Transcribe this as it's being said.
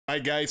Hi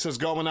guys, what's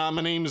going on?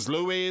 My name is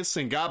Luis,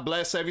 and God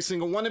bless every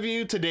single one of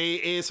you. Today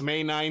is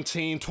May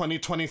 19,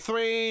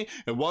 2023,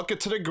 and welcome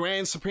to the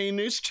Grand Supreme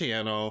News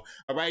channel.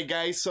 Alright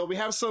guys, so we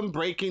have some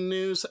breaking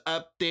news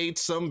updates,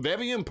 some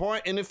very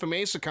important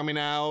information coming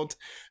out.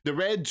 The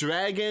Red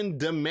Dragon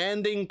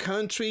demanding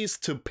countries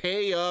to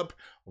pay up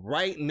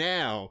right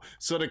now.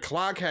 So the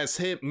clock has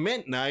hit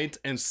midnight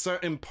in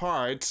certain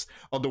parts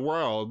of the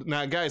world.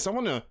 Now guys, I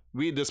want to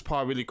read this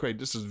part really quick.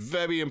 This is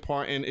very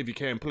important. If you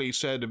can, please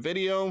share the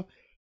video.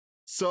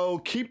 So,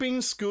 keeping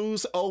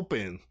schools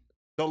open,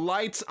 the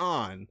lights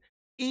on,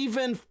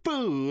 even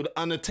food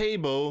on the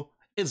table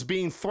is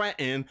being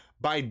threatened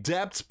by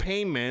debt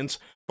payments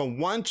from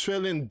 $1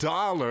 trillion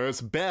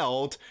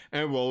Belt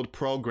and Road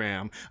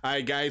program.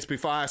 Alright guys,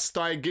 before I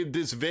start, give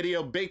this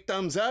video a big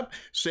thumbs up.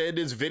 Share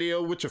this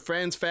video with your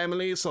friends,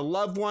 families, or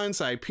loved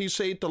ones. I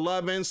appreciate the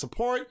love and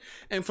support.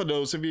 And for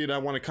those of you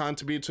that want to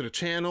contribute to the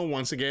channel,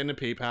 once again, the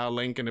PayPal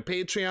link and the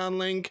Patreon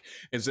link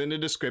is in the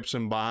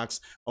description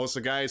box. Also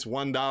guys,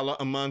 $1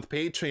 a month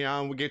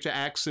Patreon will get you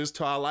access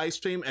to our live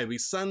stream every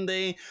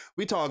Sunday.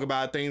 We talk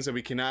about things that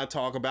we cannot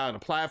talk about on the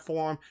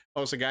platform.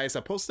 Also guys,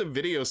 I posted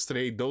videos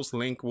today. Those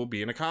links will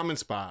be in the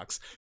comments box.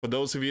 For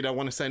those of you that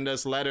want to send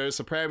us letters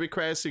or prayer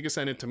requests, you can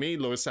send it to me,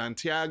 Luis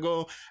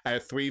Santiago,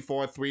 at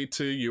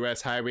 3432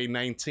 US Highway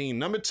 19,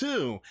 number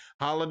 2,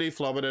 Holiday,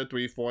 Florida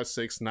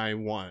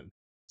 34691.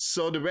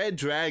 So the Red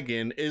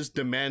Dragon is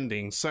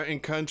demanding certain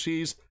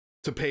countries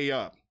to pay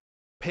up.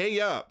 Pay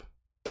up.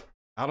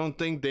 I don't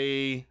think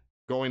they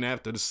going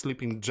after the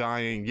sleeping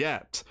giant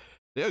yet.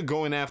 They're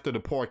going after the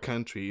poor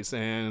countries,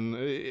 and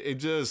it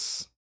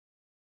just...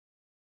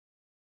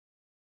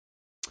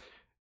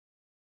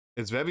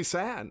 it's very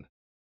sad.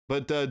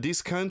 But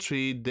these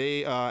countries,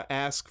 they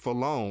ask for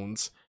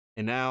loans,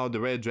 and now the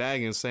Red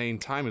Dragon saying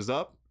time is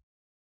up.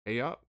 Pay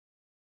up.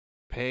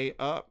 Pay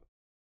up.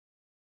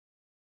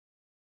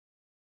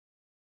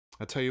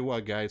 I tell you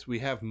what, guys, we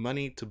have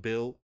money to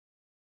build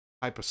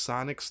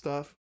hypersonic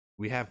stuff.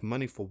 We have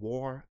money for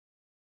war.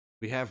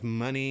 We have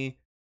money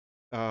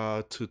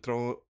to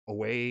throw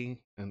away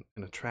in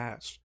the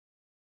trash.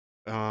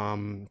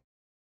 But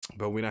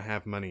we don't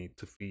have money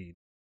to feed.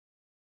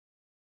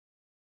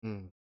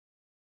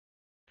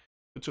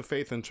 Put your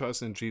faith and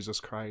trust in Jesus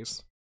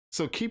Christ.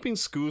 So keeping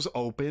schools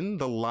open,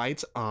 the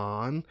lights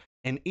on,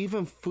 and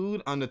even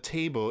food on the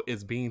table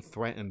is being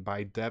threatened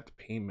by debt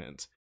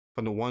payments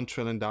from the $1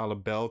 trillion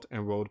Belt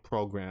and Road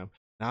program.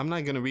 Now, I'm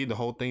not going to read the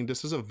whole thing.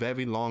 This is a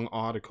very long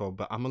article,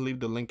 but I'm going to leave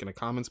the link in the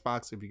comments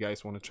box if you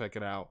guys want to check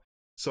it out.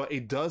 So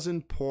a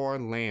dozen poor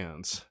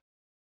lands.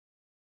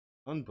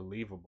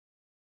 Unbelievable.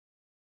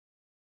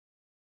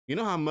 You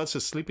know how much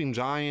a sleeping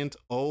giant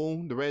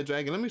owe the Red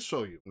Dragon? Let me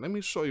show you. Let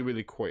me show you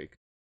really quick.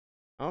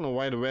 I don't know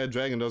why the Red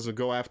Dragon doesn't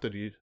go after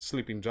the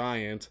sleeping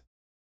giant.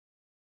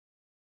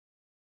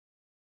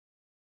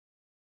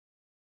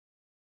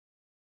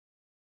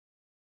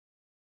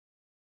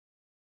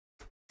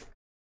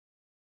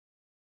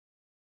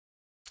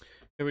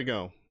 Here we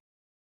go.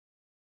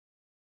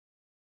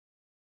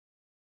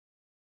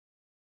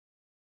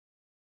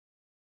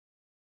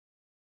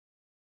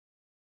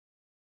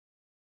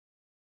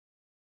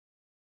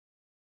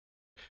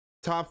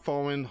 Top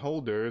foreign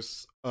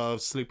holders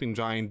of sleeping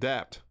giant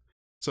debt.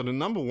 So the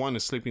number one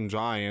is sleeping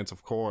giants,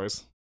 of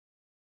course.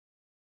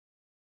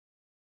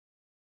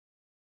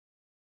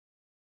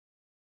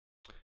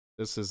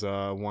 This is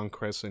one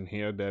question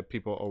here that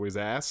people always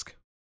ask.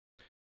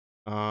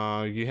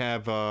 You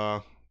have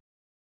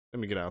let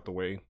me get out the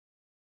way.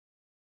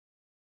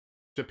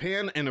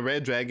 Japan and the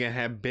Red Dragon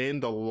have been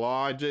the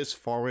largest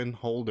foreign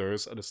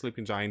holders of the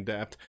sleeping giant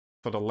debt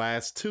for the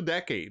last 2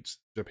 decades.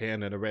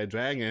 Japan and the Red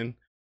Dragon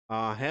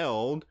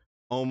held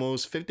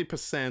almost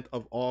 50%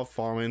 of all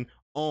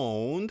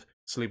foreign-owned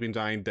sleeping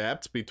giant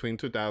debts between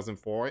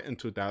 2004 and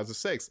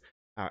 2006.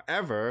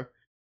 However,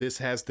 this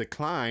has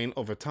declined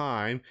over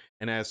time,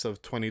 and as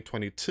of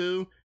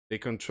 2022, they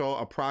control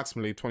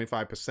approximately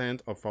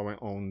 25% of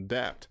foreign-owned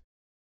debt.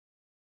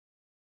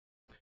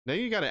 Now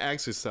you got to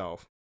ask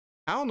yourself,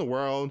 how in the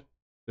world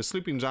the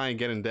sleeping giant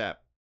get in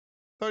debt?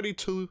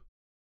 $32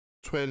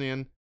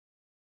 trillion.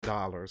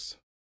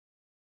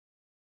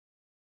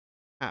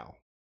 How?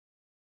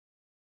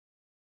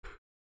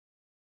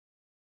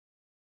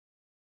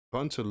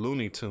 Bunch of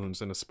Looney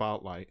Tunes in the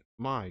spotlight.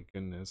 My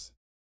goodness.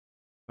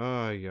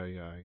 Ay, ay,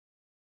 ay.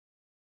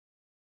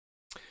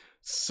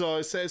 So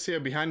it says here,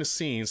 behind the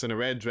scenes, in the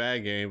Red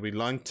Dragon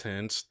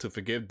reluctant to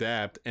forgive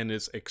debt and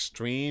its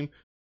extreme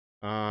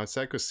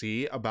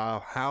secrecy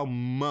about how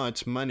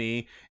much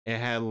money it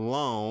had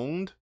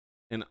loaned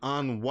and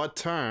on what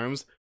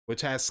terms,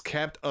 which has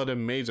kept other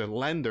major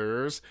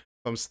lenders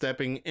from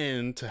stepping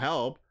in to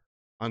help.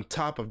 On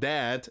top of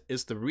that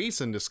is the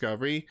recent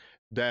discovery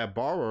that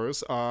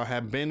borrowers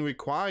have been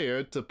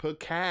required to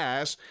put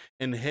cash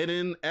in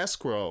hidden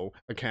escrow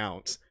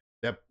accounts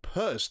that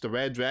push the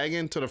Red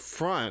Dragon to the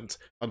front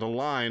of the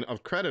line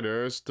of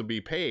creditors to be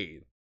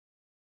paid.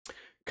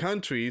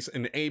 Countries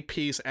and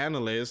AP's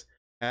analysts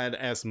had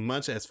as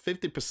much as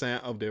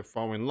 50% of their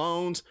foreign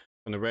loans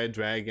from the Red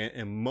Dragon,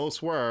 and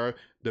most were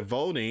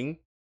devoting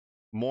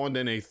more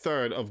than a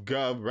third of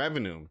Gov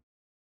revenue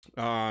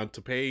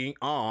to paying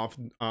off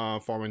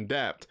foreign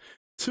debt.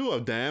 Two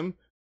of them,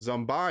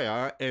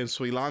 Zambia and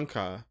Sri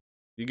Lanka.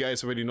 You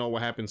guys already know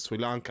what happened in Sri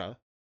Lanka.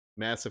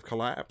 Massive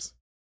collapse.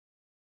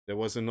 There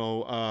wasn't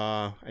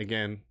no,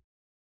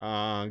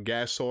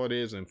 gas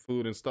shortage and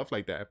food and stuff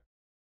like that.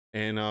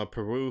 And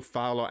Peru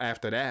followed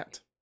after that.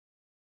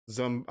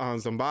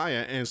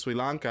 Zambia and Sri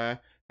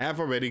Lanka have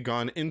already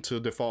gone into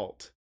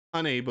default,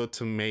 unable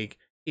to make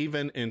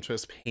even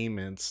interest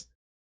payments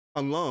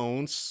on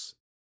loans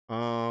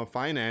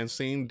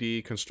financing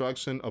the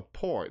construction of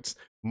ports,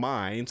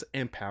 mines,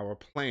 and power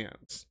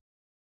plants.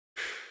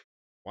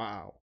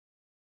 Wow.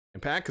 In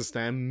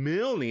Pakistan,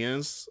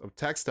 millions of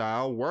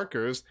textile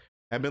workers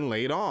have been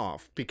laid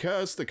off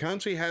because the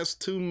country has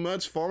too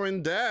much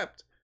foreign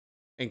debt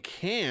and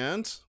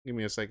can't, give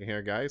me a second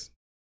here, guys,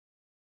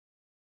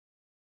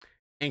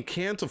 and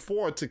can't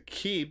afford to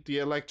keep the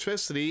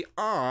electricity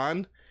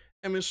on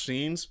and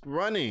machines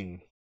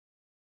running.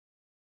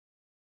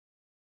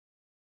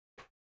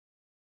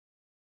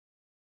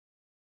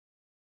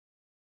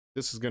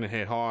 This is going to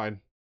hit hard.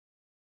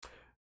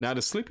 Now,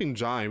 the sleeping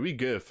giant, we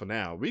good for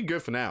now. We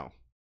good for now.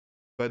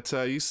 But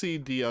you see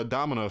the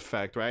domino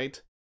effect,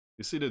 right?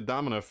 You see the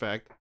domino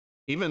effect.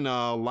 Even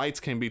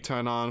lights can be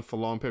turned on for a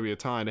long period of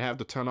time. They have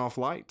to turn off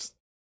lights.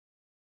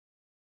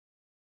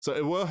 So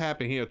it will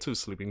happen here too,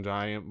 sleeping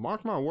giant.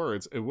 Mark my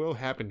words, it will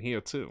happen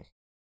here too.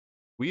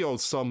 We owe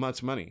so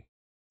much money.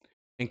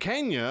 In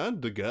Kenya,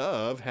 the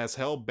Gov has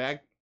held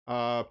back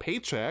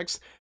paychecks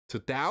to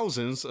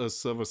thousands of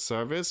civil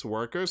service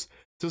workers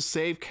to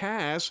save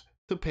cash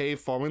to pay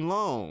foreign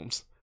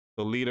loans.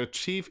 The leader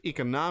chief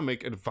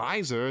economic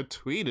advisor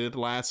tweeted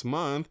last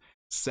month,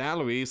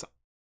 salaries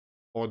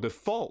or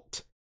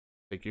default.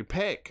 Take your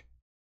pick.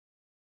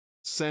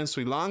 Since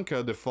Sri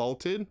Lanka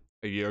defaulted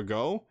a year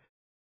ago,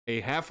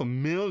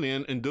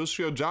 500,000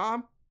 industrial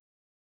jobs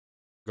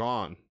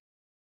gone.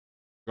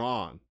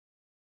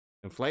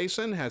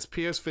 Inflation has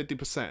pierced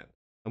 50%,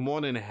 and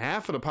more than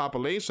half of the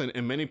population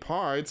in many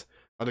parts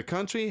of the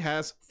country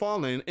has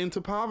fallen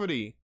into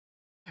poverty.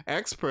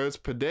 Experts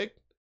predict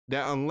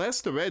that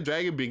unless the Red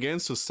Dragon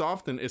begins to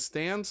soften its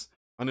stance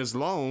on its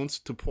loans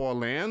to poor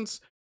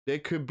lands, there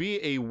could be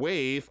a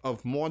wave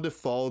of more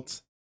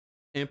defaults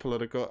and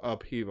political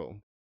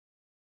upheaval.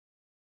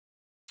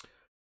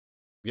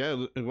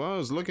 Yeah, well,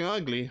 it's looking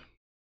ugly.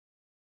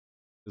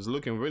 It's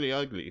looking really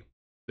ugly.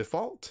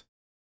 Default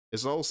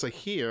is also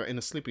here in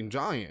the Sleeping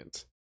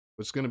Giant,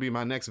 which is going to be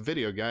my next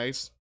video,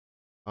 guys.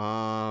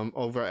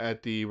 Over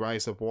at the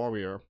Rise of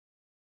Warrior.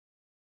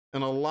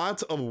 In a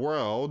lot of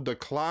world, the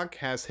clock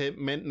has hit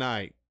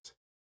midnight.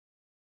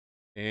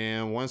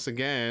 And once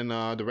again,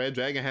 the Red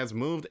Dragon has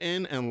moved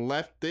in and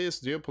left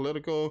this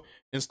geopolitical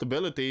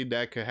instability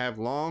that could have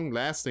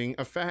long-lasting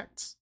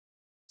effects.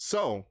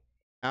 So,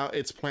 how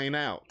it's playing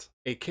out.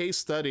 A case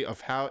study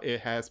of how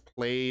it has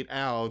played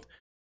out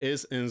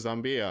is in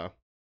Zambia.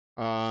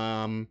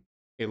 A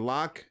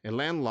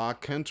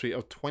landlocked country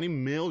of 20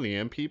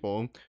 million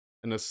people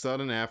in the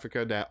southern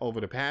Africa that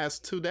over the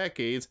past 2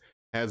 decades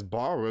has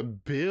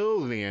borrowed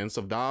billions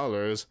of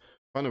dollars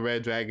from the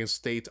Red Dragon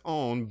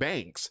state-owned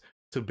banks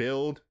to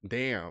build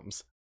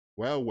dams,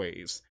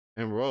 railways,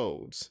 and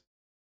roads.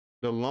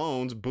 The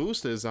loans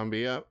boosted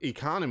Zambia's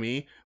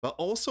economy, but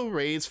also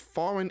raised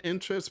foreign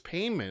interest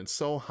payments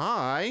so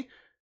high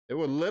there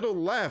were little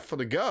left for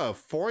the Gov,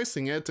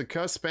 forcing it to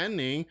cut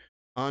spending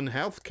on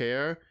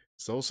healthcare,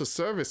 social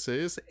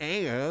services,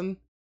 and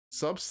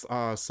subsidies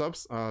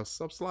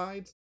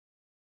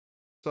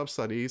to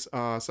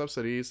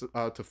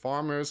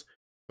farmers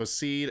for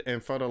seed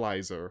and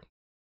fertilizer.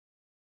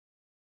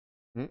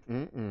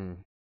 In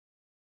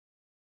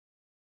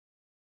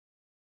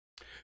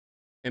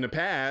the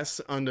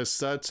past, under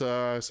such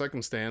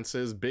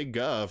circumstances, big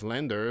Gov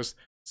lenders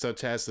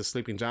such as the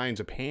Sleeping Giant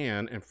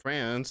Japan and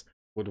France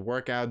would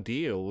work out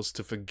deals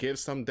to forgive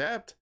some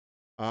debt,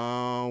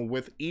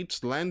 with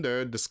each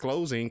lender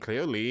disclosing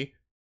clearly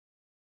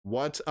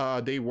what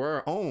they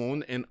were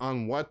owed and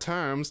on what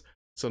terms,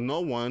 so no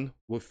one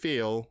would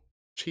feel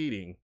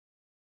cheating.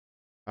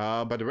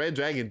 But the Red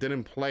Dragon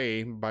didn't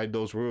play by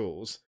those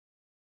rules.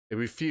 It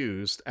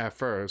refused at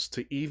first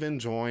to even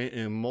join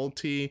in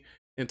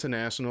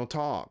multi-international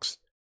talks,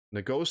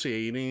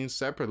 negotiating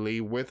separately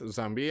with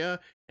Zambia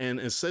and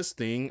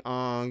insisting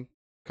on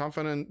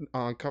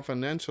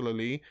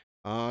confidentially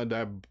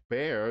that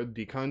barred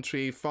the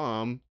country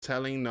from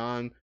telling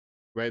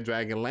non-Red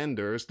Dragon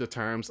lenders the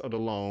terms of the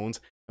loans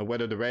and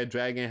whether the Red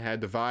Dragon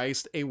had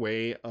devised a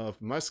way of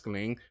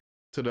muscling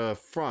to the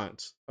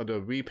front of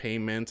the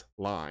repayment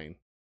line.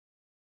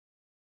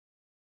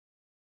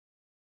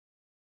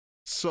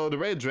 So the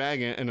Red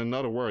Dragon, in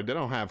another word, they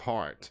don't have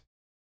heart.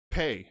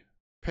 Pay,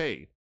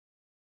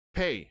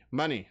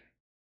 money.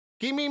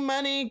 Give me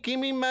money, give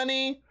me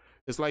money.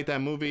 It's like that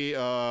movie,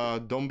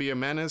 Don't Be a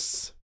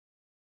Menace.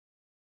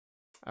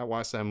 I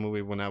watched that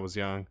movie when I was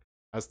young.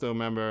 I still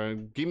remember,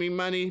 give me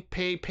money,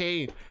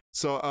 pay.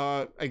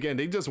 So again,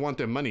 they just want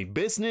their money.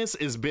 Business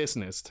is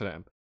business to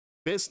them.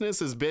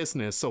 Business is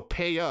business, so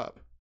pay up.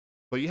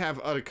 But you have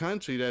other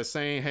country that's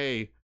saying,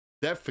 hey,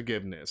 debt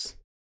forgiveness.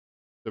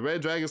 The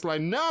Red Dragon's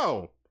like,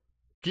 no,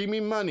 give me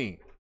money.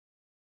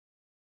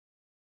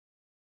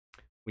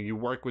 When you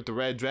work with the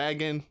Red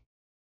Dragon,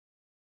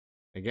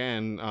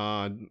 again,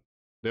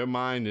 their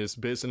mind is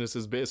business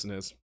is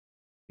business.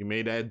 You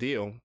made that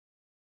deal.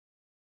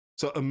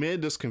 So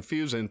amid this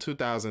confusion in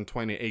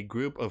 2020, a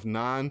group of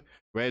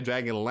non-Red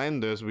Dragon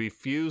lenders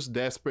refused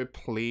desperate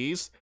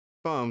pleas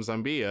from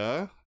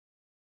Zambia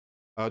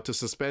to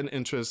suspend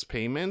interest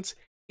payments,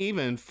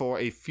 even for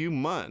a few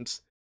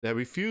months. That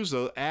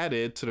refusal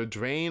added to the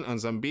drain on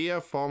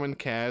Zambia foreign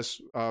cash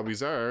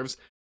reserves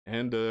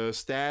and the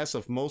stash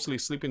of mostly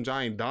sleeping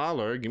giant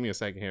dollar. Give me a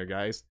second here,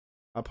 guys.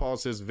 I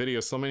paused this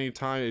video so many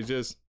times, it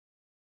just,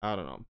 I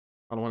don't know.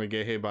 I don't want to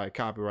get hit by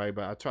copyright,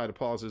 but I try to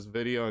pause this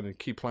video and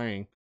keep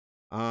playing.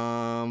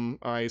 All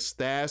right,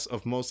 stash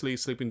of mostly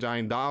sleeping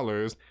giant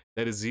dollars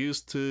that is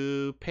used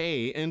to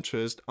pay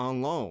interest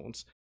on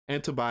loans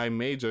and to buy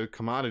major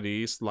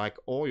commodities like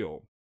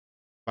oil.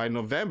 By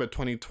November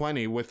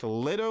 2020, with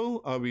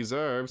little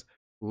reserves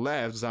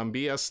left,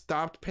 Zambia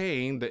stopped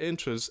paying the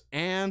interest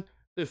and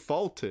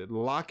defaulted,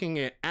 locking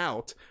it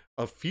out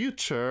of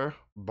future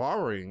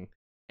borrowing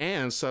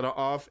and set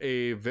off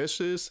a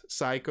vicious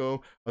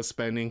cycle of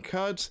spending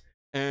cuts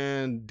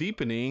and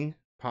deepening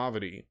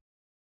poverty.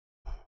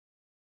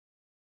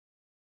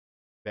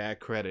 Bad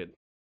credit.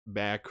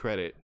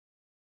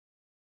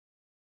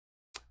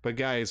 But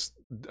guys,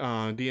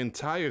 the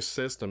entire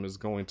system is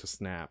going to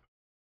snap.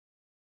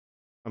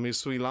 I mean,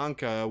 Sri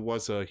Lanka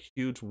was a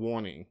huge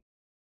warning.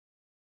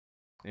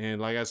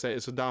 And like I said,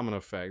 it's a domino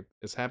effect.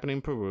 It's happening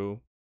in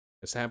Peru.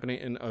 It's happening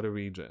in other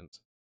regions.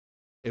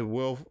 It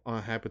will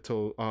happen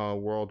to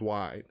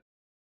worldwide.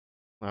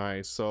 All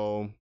right,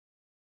 so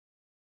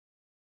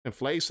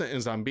inflation in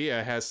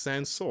Zambia has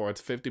since soared.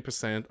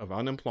 50% of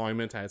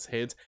unemployment has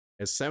hit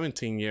a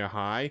 17-year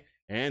high,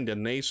 and the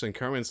nation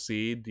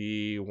currency,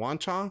 the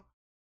kwacha,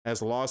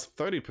 has lost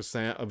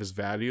 30% of its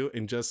value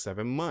in just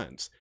 7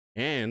 months.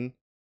 And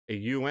a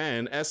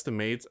UN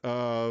estimate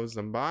of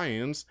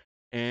Zambians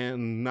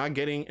and not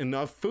getting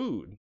enough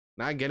food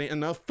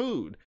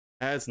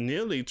has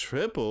nearly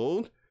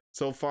tripled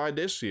so far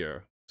this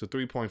year to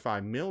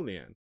 3.5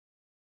 million.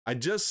 I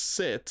just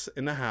sit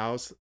in the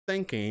house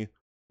thinking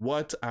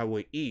what I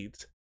will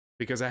eat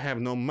because I have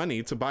no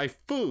money to buy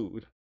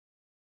food.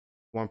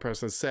 One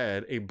person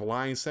said, a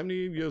blind 70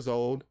 years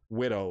old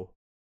widow.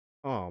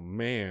 Oh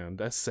man,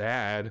 that's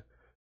sad.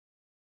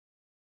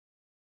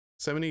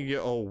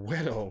 70-year-old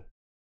widow.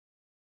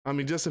 I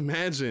mean, just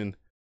imagine,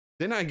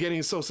 they're not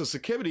getting Social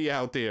Security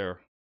out there.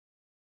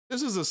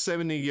 This is a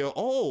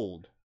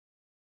 70-year-old.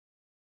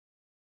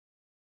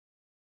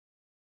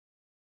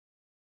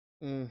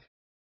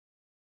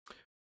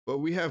 But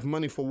we have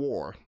money for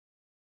war.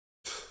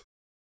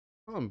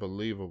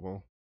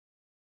 Unbelievable.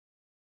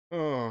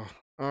 Oh,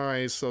 all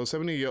right. So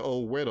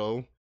 70-year-old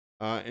widow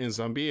in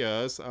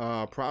Zambia's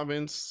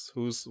province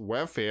whose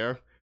welfare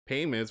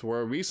payments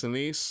were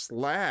recently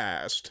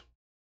slashed.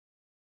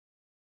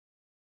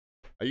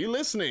 Are you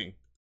listening?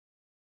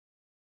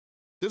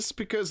 This is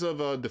because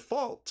of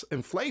default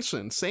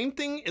inflation. Same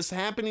thing is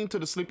happening to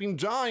the sleeping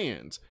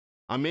giants.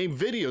 I made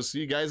videos, so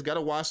you guys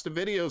gotta watch the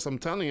videos. I'm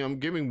telling you, I'm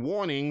giving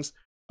warnings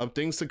of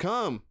things to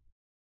come.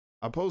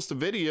 I posted a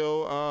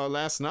video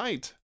last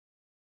night.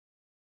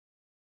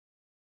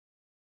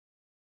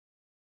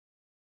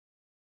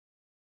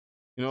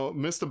 You know,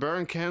 Mr.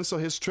 Byrne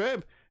canceled his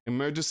trip,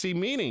 emergency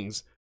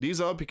meetings. These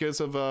are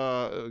because of,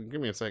 give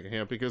me a second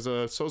here, because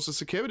of Social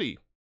Security.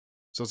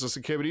 Social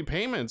Security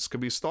payments could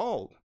be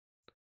stalled.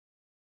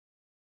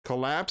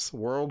 Collapse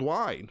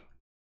worldwide.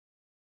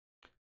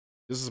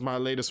 This is my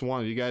latest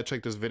one. You gotta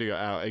check this video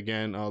out.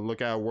 Again,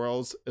 look at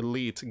world's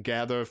elite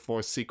gather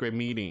for secret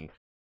meeting.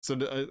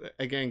 So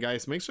again,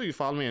 guys, make sure you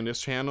follow me on this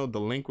channel. The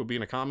link will be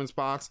in the comments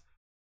box.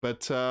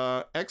 But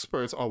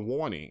experts are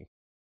warning.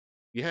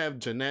 You have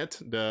Janet,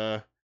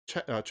 the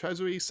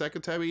Treasury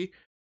Secretary,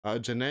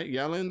 Janet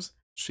Yellen.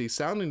 She's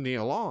sounding the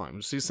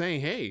alarm. She's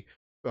saying, hey,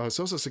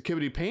 Social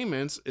Security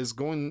payments is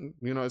going,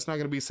 you know, it's not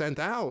going to be sent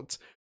out.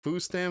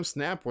 Food stamps,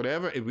 SNAP,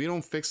 whatever, if we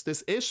don't fix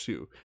this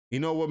issue. You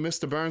know what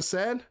Mr. Burns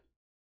said?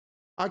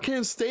 I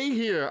can't stay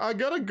here. I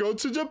gotta go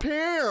to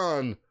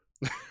Japan.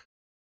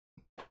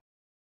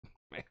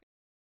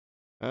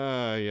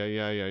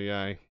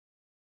 Yeah.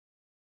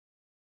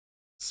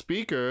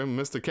 Speaker,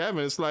 Mr.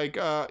 Kevin, it's like,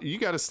 you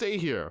gotta stay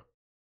here.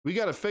 We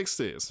gotta fix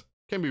this.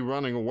 Can't be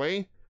running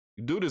away.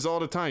 You do this all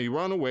the time. You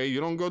run away.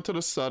 You don't go to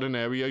the southern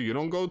area. You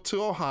don't go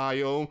to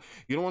Ohio.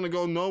 You don't want to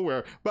go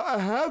nowhere. But I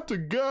have to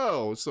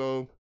go.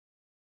 So,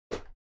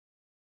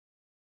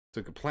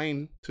 took a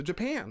plane to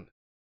Japan.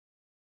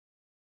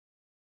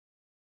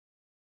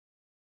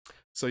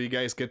 So you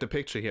guys get the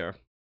picture here.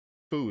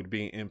 Food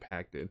being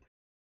impacted.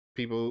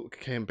 People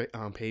can't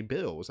pay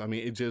bills. I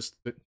mean, this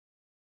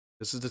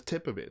is the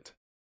tip of it.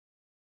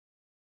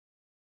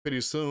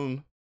 Pretty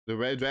soon, The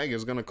red dragon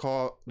is gonna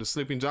call the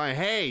sleeping giant,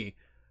 hey,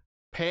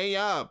 pay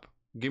up,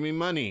 give me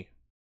money.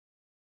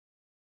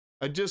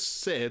 I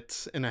just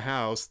sit in a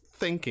house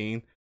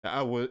thinking that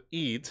I will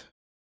eat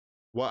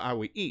what I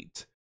would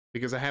eat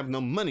because I have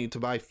no money to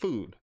buy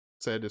food,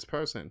 said this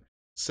person,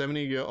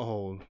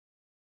 70-year-old,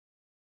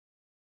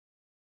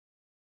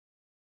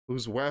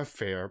 whose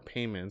welfare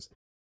payments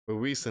were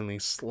recently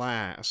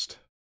slashed.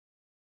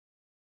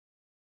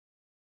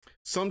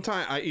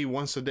 Sometimes I eat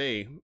once a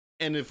day,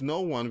 and if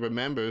no one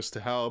remembers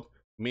to help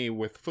me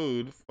with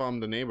food from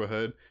the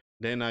neighborhood,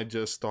 then I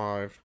just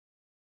starve.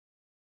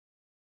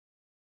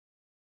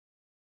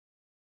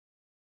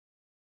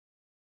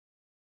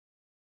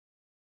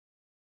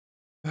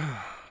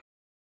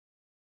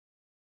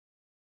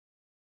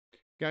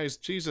 Guys,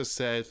 Jesus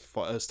said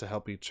for us to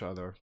help each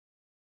other.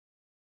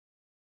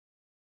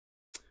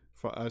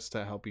 For us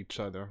to help each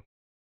other.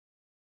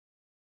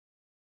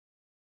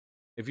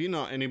 If you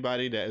know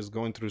anybody that is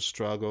going through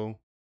struggle,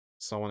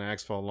 someone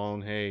asks for a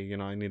loan, hey, you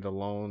know, I need a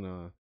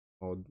loan,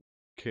 or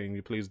can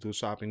you please do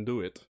shopping? Do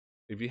it.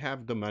 If you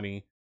have the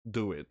money,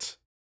 do it.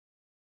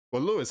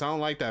 Well, Lewis, I don't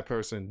like that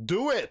person.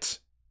 Do it!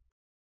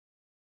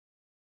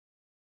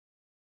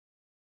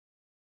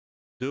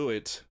 Do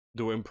it.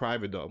 Do it in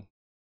private, though.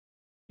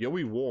 Your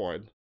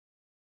reward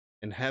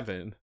in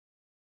heaven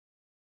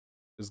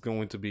is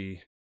going to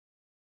be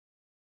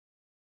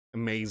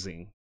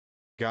amazing.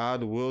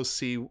 God will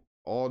see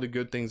all the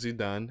good things you've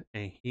done,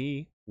 and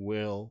He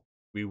will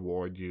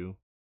reward you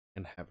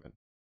in heaven.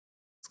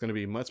 It's going to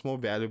be much more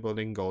valuable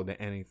than gold than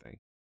anything.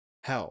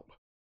 Help.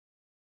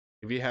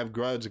 If you have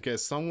grudge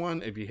against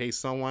someone, if you hate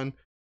someone,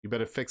 you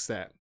better fix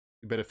that.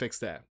 You better fix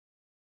that.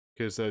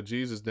 Because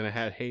Jesus didn't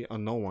have hate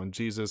on no one.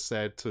 Jesus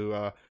said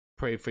to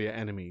pray for your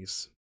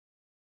enemies.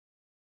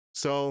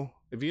 So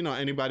if you know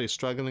anybody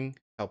struggling,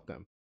 help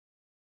them.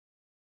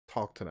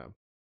 Talk to them.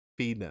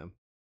 Feed them.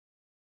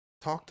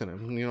 Talk to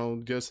them. You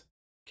know, just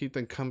keep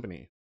them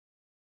company.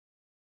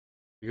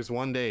 Because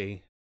one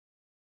day,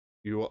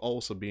 you will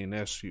also be an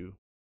SU.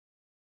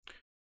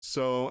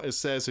 So it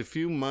says a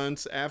few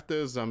months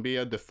after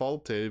Zambia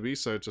defaulted,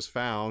 researchers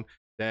found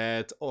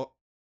that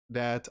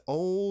it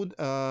owed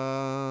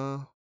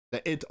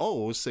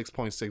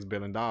 $6.6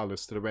 billion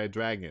to the Red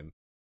Dragon.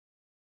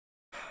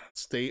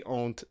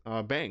 State-owned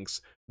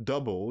banks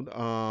doubled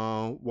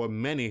what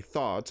many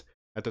thought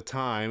at the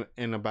time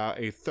in about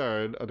a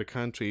third of the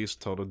country's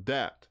total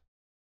debt.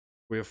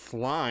 We're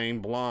flying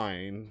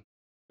blind,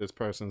 this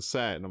person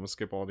said. I'm going to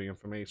skip all the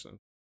information.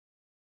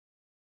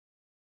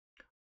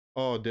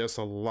 Oh, there's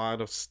a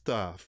lot of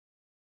stuff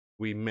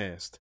we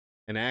missed.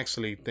 And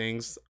actually,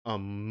 things are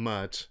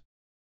much,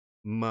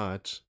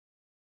 much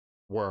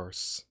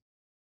worse.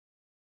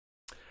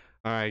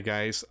 All right,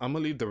 guys, I'm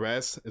going to leave the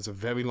rest. It's a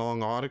very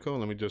long article.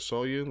 Let me just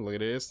show you. Look at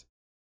this.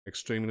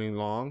 Extremely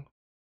long.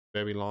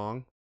 Very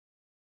long.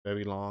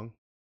 Very long.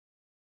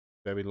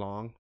 Very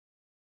long.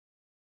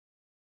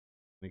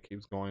 And it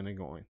keeps going and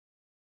going.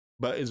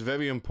 But it's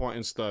very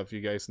important stuff.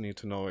 You guys need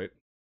to know it.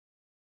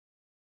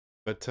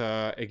 But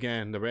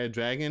again, the Red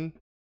Dragon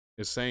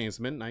is saying it's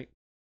midnight.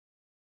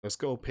 Let's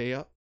go pay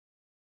up.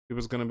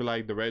 People's going to be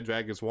like, the Red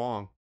Dragon is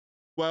wrong.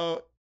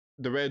 Well,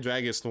 the Red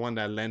Dragon is the one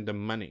that lent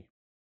them money.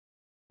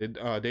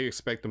 They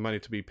expect the money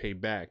to be paid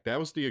back. That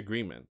was the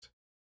agreement.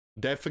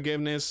 Debt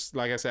forgiveness,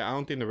 like I said, I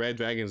don't think the Red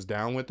Dragon's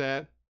down with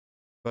that.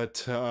 But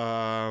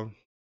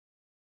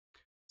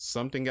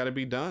something got to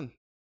be done.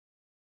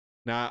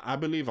 Now, I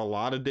believe a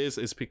lot of this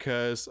is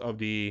because of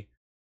the,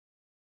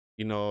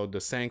 you know, the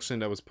sanction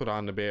that was put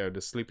on the bear.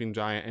 The sleeping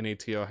giant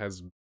NATO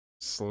has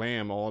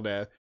slammed all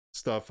that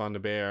stuff on the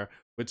bear,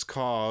 which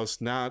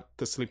caused not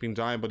the sleeping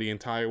giant, but the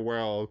entire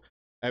world,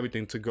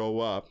 everything to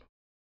go up.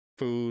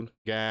 Food,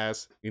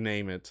 gas, you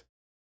name it.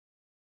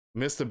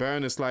 Mr.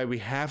 Byrne is like, we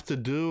have to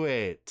do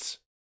it.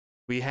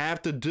 We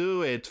have to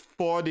do it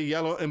for the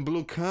yellow and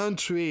blue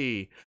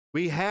country.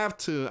 We have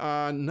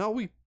to. No,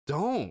 we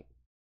don't.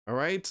 All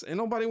right? Ain't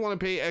nobody want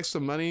to pay extra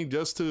money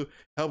just to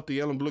help the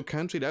yellow and blue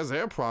country. That's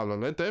their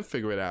problem. Let them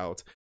figure it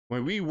out.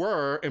 When we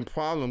were in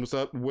problems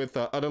up with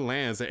other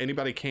lands and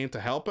anybody came to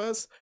help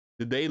us,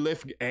 did they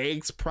lift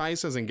eggs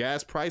prices and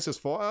gas prices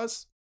for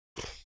us?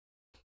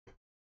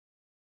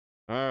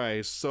 All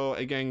right. So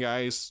again,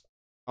 guys,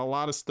 a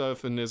lot of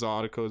stuff in this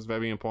article is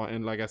very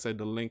important. Like I said,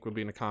 the link will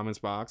be in the comments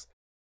box.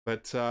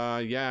 But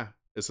yeah,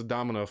 it's a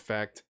domino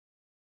effect.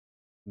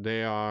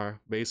 They are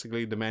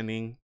basically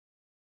demanding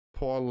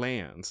poor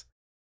lands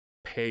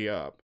pay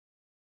up.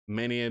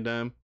 Many of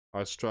them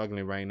are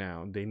struggling right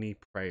now. They need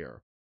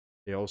prayer.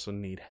 They also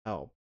need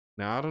help.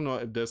 Now, I don't know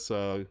if this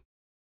you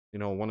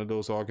know, one of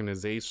those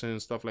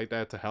organizations, stuff like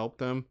that, to help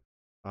them.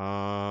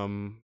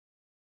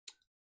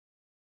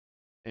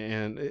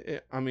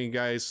 And I mean,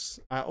 guys,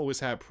 I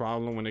always have a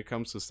problem when it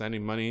comes to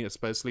sending money,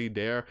 especially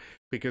there,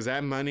 because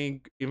that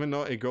money, even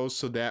though it goes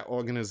to that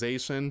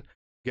organization,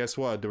 guess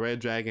what? The Red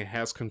Dragon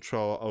has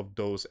control of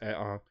those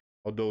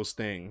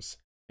things,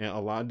 and a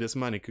lot of this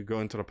money could go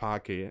into the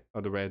pocket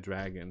of the Red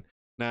Dragon.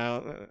 Now,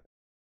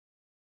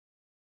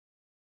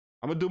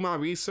 I'm gonna do my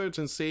research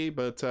and see,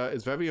 but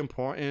it's very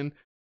important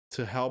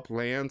to help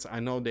lands. I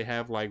know they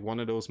have like one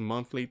of those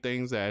monthly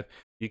things that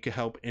you can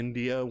help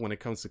India when it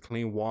comes to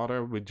clean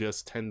water with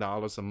just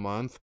 $10 a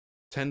month.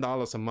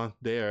 $10 a month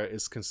there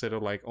is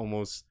considered like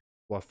almost,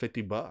 what,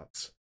 50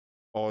 bucks.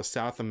 Or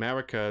South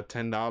America,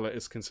 $10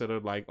 is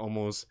considered like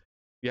almost,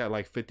 yeah,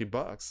 like 50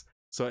 bucks.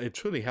 So it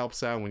truly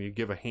helps out when you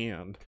give a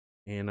hand.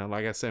 And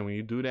like I said, when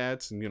you do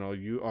that, you know,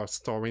 you are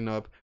storing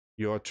up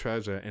your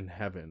treasure in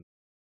heaven.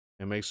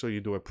 And make sure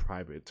you do it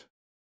private.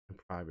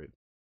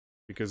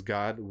 Because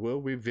God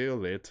will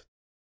reveal it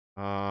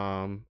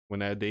when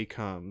that day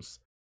comes.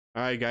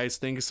 All right, guys,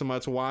 thank you so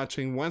much for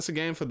watching. Once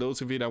again, for those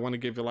of you that want to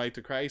give your life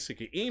to Christ, you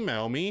can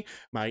email me.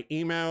 My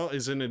email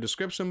is in the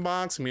description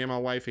box. Me and my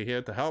wife are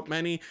here to help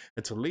many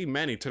and to lead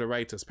many to the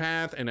righteous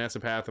path, and that's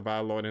the path of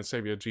our Lord and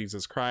Savior,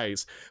 Jesus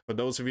Christ. For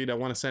those of you that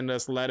want to send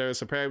us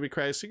letters or prayer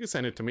requests, you can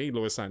send it to me,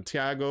 Louis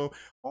Santiago,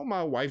 or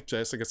my wife,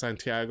 Jessica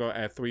Santiago,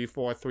 at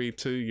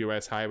 3432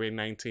 US Highway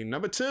 19,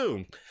 number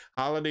 2,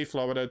 Holiday,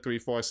 Florida,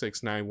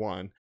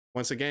 34691.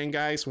 Once again,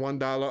 guys,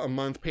 $1 a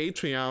month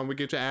Patreon. We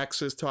get you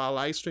access to our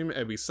live stream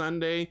every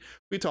Sunday.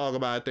 We talk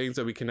about things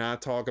that we cannot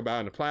talk about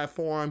on the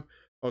platform.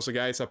 Also,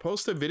 guys, I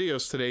posted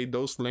videos today.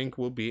 Those links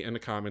will be in the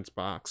comments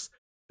box.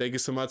 Thank you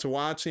so much for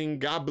watching.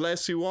 God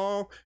bless you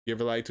all.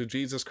 Give a light to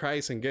Jesus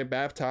Christ and get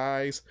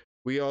baptized.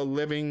 We are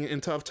living in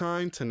tough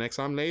times. Till next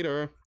time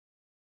later.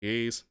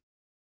 Peace.